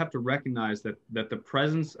you also have to recognize that the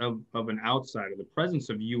presence of an outsider, the presence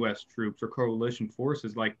of U.S. troops or coalition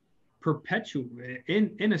forces, like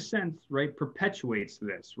in a sense, right, perpetuates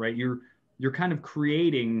this, right? You're kind of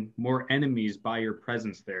creating more enemies by your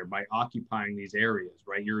presence there, by occupying these areas,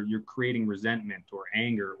 right? You're creating resentment or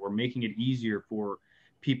anger or making it easier for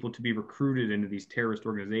people to be recruited into these terrorist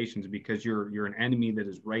organizations because you're an enemy that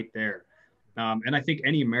is right there. And I think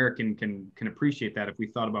any American can appreciate that if we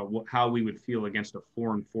thought about how we would feel against a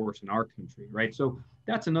foreign force in our country, right? So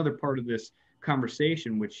that's another part of this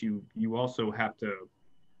conversation which you also have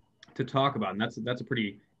to talk about, and that's a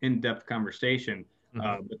pretty in-depth conversation.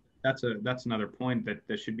 But that's another point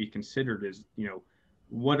that should be considered is, you know,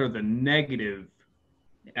 what are the negative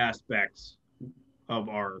aspects of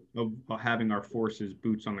having our forces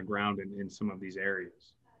boots on the ground in some of these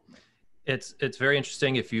areas. It's very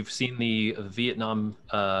interesting. If you've seen the Vietnam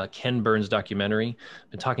Ken Burns documentary,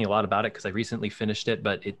 I've been talking a lot about it because I recently finished it,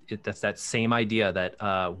 but that's that same idea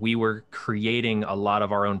that we were creating a lot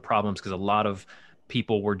of our own problems because a lot of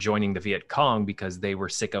people were joining the Viet Cong because they were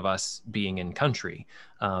sick of us being in country.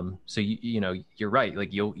 So you know, you're right.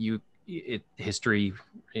 Like history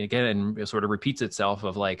again and sort of repeats itself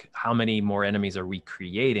of like how many more enemies are we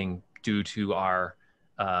creating due to our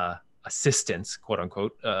assistance, quote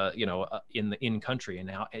unquote, you know, in country, and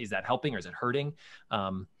how is that helping or is it hurting?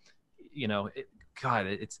 You know,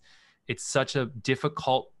 it's such a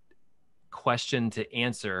difficult question to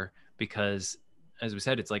answer because, as we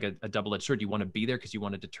said, it's like a double-edged sword. You want to be there because you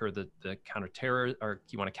want to deter the counter-terror, or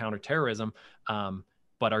you want to counter terrorism,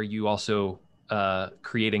 but are you also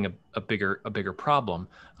creating a bigger problem?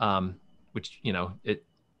 Which, you know, I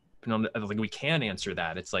don't think we can answer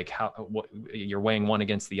that. It's like what you're weighing one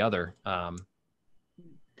against the other. And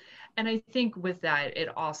I think with that,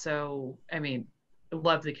 it also, I mean, I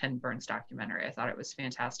love the Ken Burns documentary. I thought it was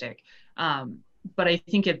fantastic. But I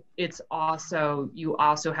think it's also, you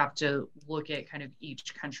also have to look at kind of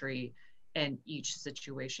each country and each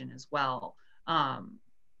situation as well.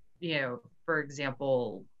 You know, for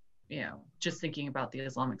example, you know, just thinking about the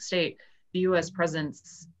Islamic State, the U.S.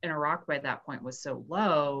 presence in Iraq by that point was so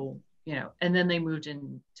low, you know, and then they moved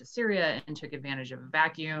into Syria and took advantage of a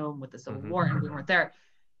vacuum with the Civil War, and we weren't there.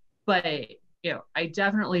 But, you know, I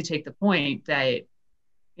definitely take the point that,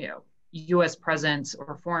 you know, U.S. presence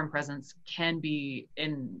or foreign presence can be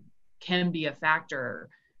a factor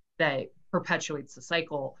that perpetuates the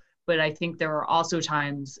cycle. But I think there are also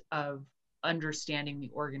times of understanding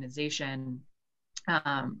the organization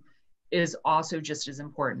is also just as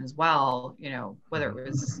important as well. Whether it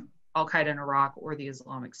was Al Qaeda in Iraq or the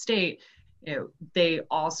Islamic State, they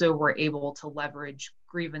also were able to leverage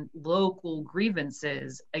local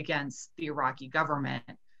grievances against the Iraqi government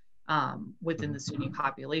within the Sunni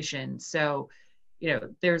population. So,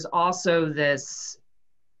 there's also this,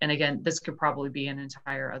 and again, this could probably be an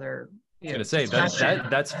entire other. I was going to say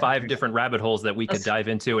that's 5 different rabbit holes that we could dive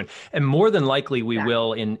into, and more than likely we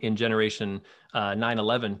will in generation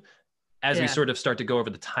 9/11 as we sort of start to go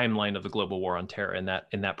over the timeline of the global war on terror in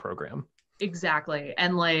that program. Exactly.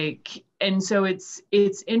 And so it's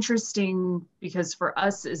interesting because for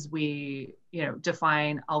us, as we,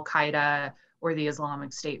 define Al Qaeda or the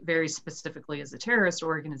Islamic State very specifically as a terrorist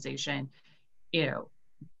organization,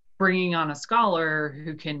 bringing on a scholar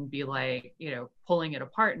who can be like, pulling it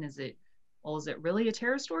apart, and is it really a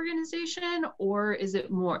terrorist organization, or has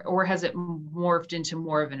it morphed into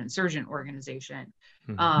more of an insurgent organization?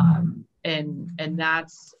 And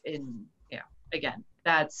that's again,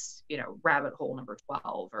 that's, rabbit hole number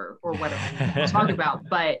 12 or whatever we'll talk about.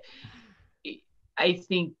 But I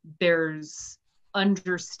think there's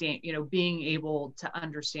being able to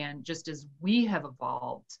understand, just as we have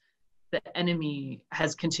evolved, the enemy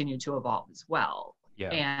has continued to evolve as well. Yeah.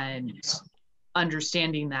 And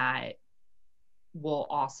understanding that will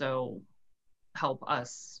also help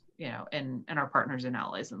us, and our partners and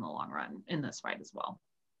allies in the long run in this fight as well.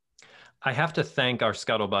 I have to thank our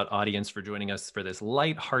Scuttlebutt audience for joining us for this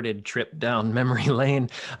lighthearted trip down memory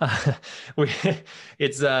lane.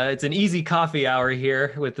 It's an easy coffee hour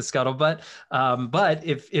here with the Scuttlebutt. But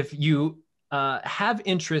if you have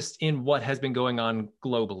interest in what has been going on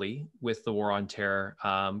globally with the war on terror,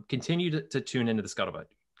 continue to tune into the Scuttlebutt.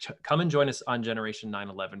 Come and join us on Generation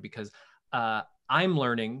 9/11, because I'm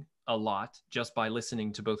learning a lot just by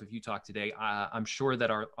listening to both of you talk today. I'm sure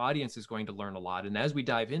that our audience is going to learn a lot. And as we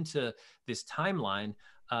dive into this timeline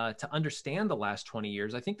to understand the last 20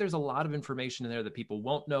 years, I think there's a lot of information in there that people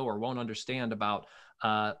won't know or won't understand about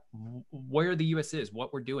where the U.S. is,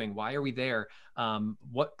 what we're doing, why are we there,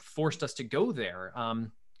 what forced us to go there.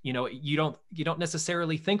 You don't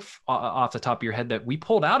necessarily think off the top of your head that we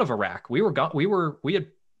pulled out of Iraq. We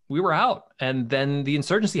were out, and then the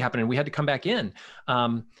insurgency happened and we had to come back in.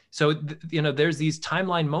 So there's these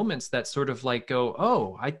timeline moments that sort of like go,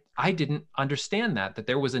 oh, I didn't understand that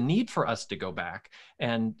there was a need for us to go back.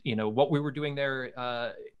 And, what we were doing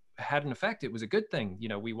there had an effect. It was a good thing.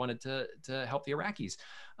 We wanted to help the Iraqis.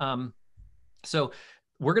 So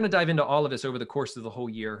we're going to dive into all of this over the course of the whole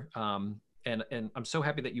year. And I'm so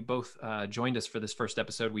happy that you both joined us for this first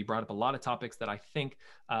episode. We brought up a lot of topics that I think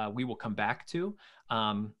we will come back to.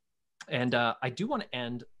 And I do want to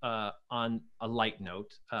end on a light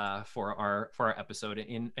note for our episode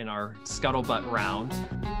in our Scuttlebutt round.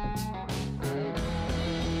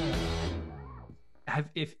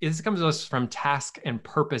 If this comes to us from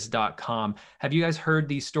taskandpurpose.com, have you guys heard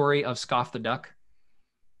the story of Scoff the Duck?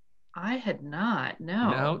 I had not,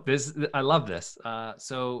 no. I love this.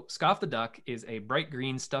 So Scoff the Duck is a bright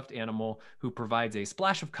green stuffed animal who provides a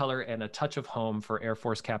splash of color and a touch of home for Air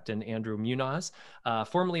Force Captain Andrew Munoz,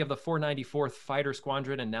 formerly of the 494th Fighter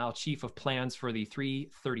Squadron and now Chief of Plans for the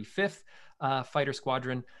 335th Fighter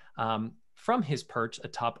Squadron. From his perch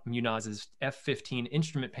atop Munoz's F-15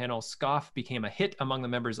 instrument panel, Scoff became a hit among the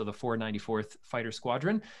members of the 494th Fighter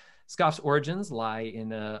Squadron. Scoff's origins lie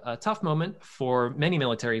in a tough moment for many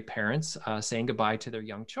military parents saying goodbye to their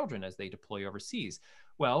young children as they deploy overseas.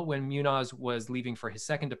 Well, when Munoz was leaving for his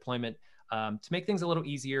second deployment, to make things a little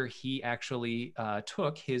easier, he actually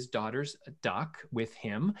took his daughter's duck with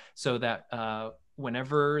him so that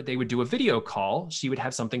whenever they would do a video call, she would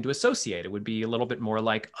have something to associate. It would be a little bit more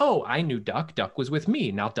like, oh, I knew Duck. Duck was with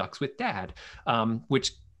me. Now Duck's with Dad,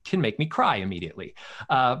 which can make me cry immediately.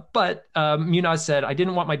 But Munoz said, I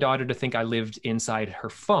didn't want my daughter to think I lived inside her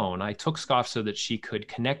phone. I took Scoff so that she could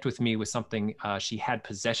connect with me with something she had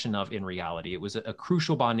possession of in reality. It was a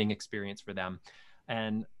crucial bonding experience for them.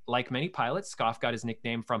 And like many pilots, Scoff got his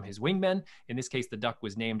nickname from his wingmen. In this case, the duck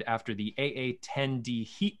was named after the AA-10D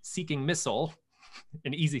heat-seeking missile,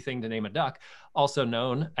 an easy thing to name a duck, also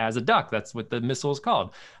known as a duck. That's what the missile is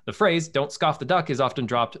called. The phrase, don't scoff the duck, is often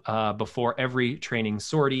dropped before every training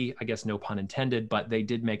sortie. I guess no pun intended, but they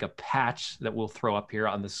did make a patch that we'll throw up here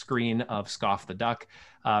on the screen of Scoff the Duck.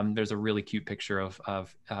 There's a really cute picture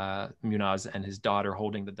of Munoz and his daughter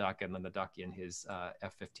holding the duck, and then the duck in his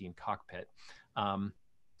F-15 cockpit.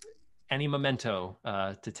 any memento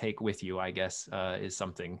to take with you, I guess, is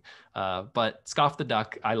something. But Scoff the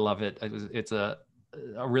Duck, I love it. It's a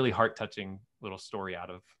really heart-touching little story out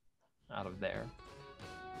of there.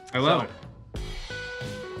 I love it.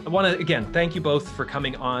 I want to again thank you both for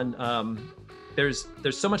coming on. There's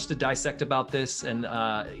so much to dissect about this, and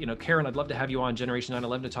Karen, I'd love to have you on Generation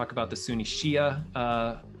 9/11 to talk about the Sunni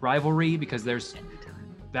Shia rivalry, because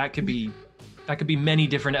that could be many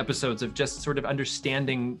different episodes of just sort of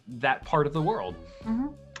understanding that part of the world. Mm-hmm.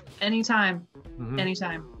 Anytime.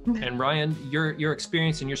 Anytime. And Ryan, your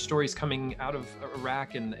experience and your stories coming out of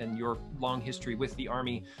Iraq and your long history with the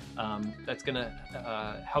Army, that's going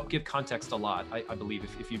to help give context a lot, I believe,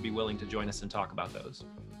 if you'd be willing to join us and talk about those.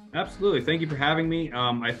 Absolutely. Thank you for having me.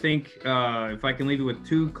 I think if I can leave you with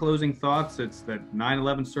 2 closing thoughts, it's that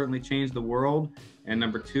 9/11 certainly changed the world. And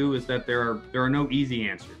number 2 is that there are no easy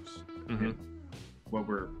answers. Mm-hmm. What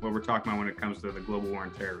we're talking about when it comes to the global war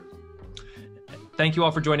on terrorism. Thank you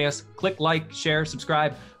all for joining us. Click like, share,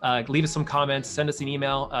 subscribe, leave us some comments, send us an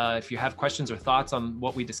email if you have questions or thoughts on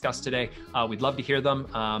what we discussed today. We'd love to hear them,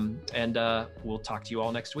 and we'll talk to you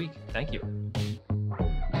all next week. Thank you.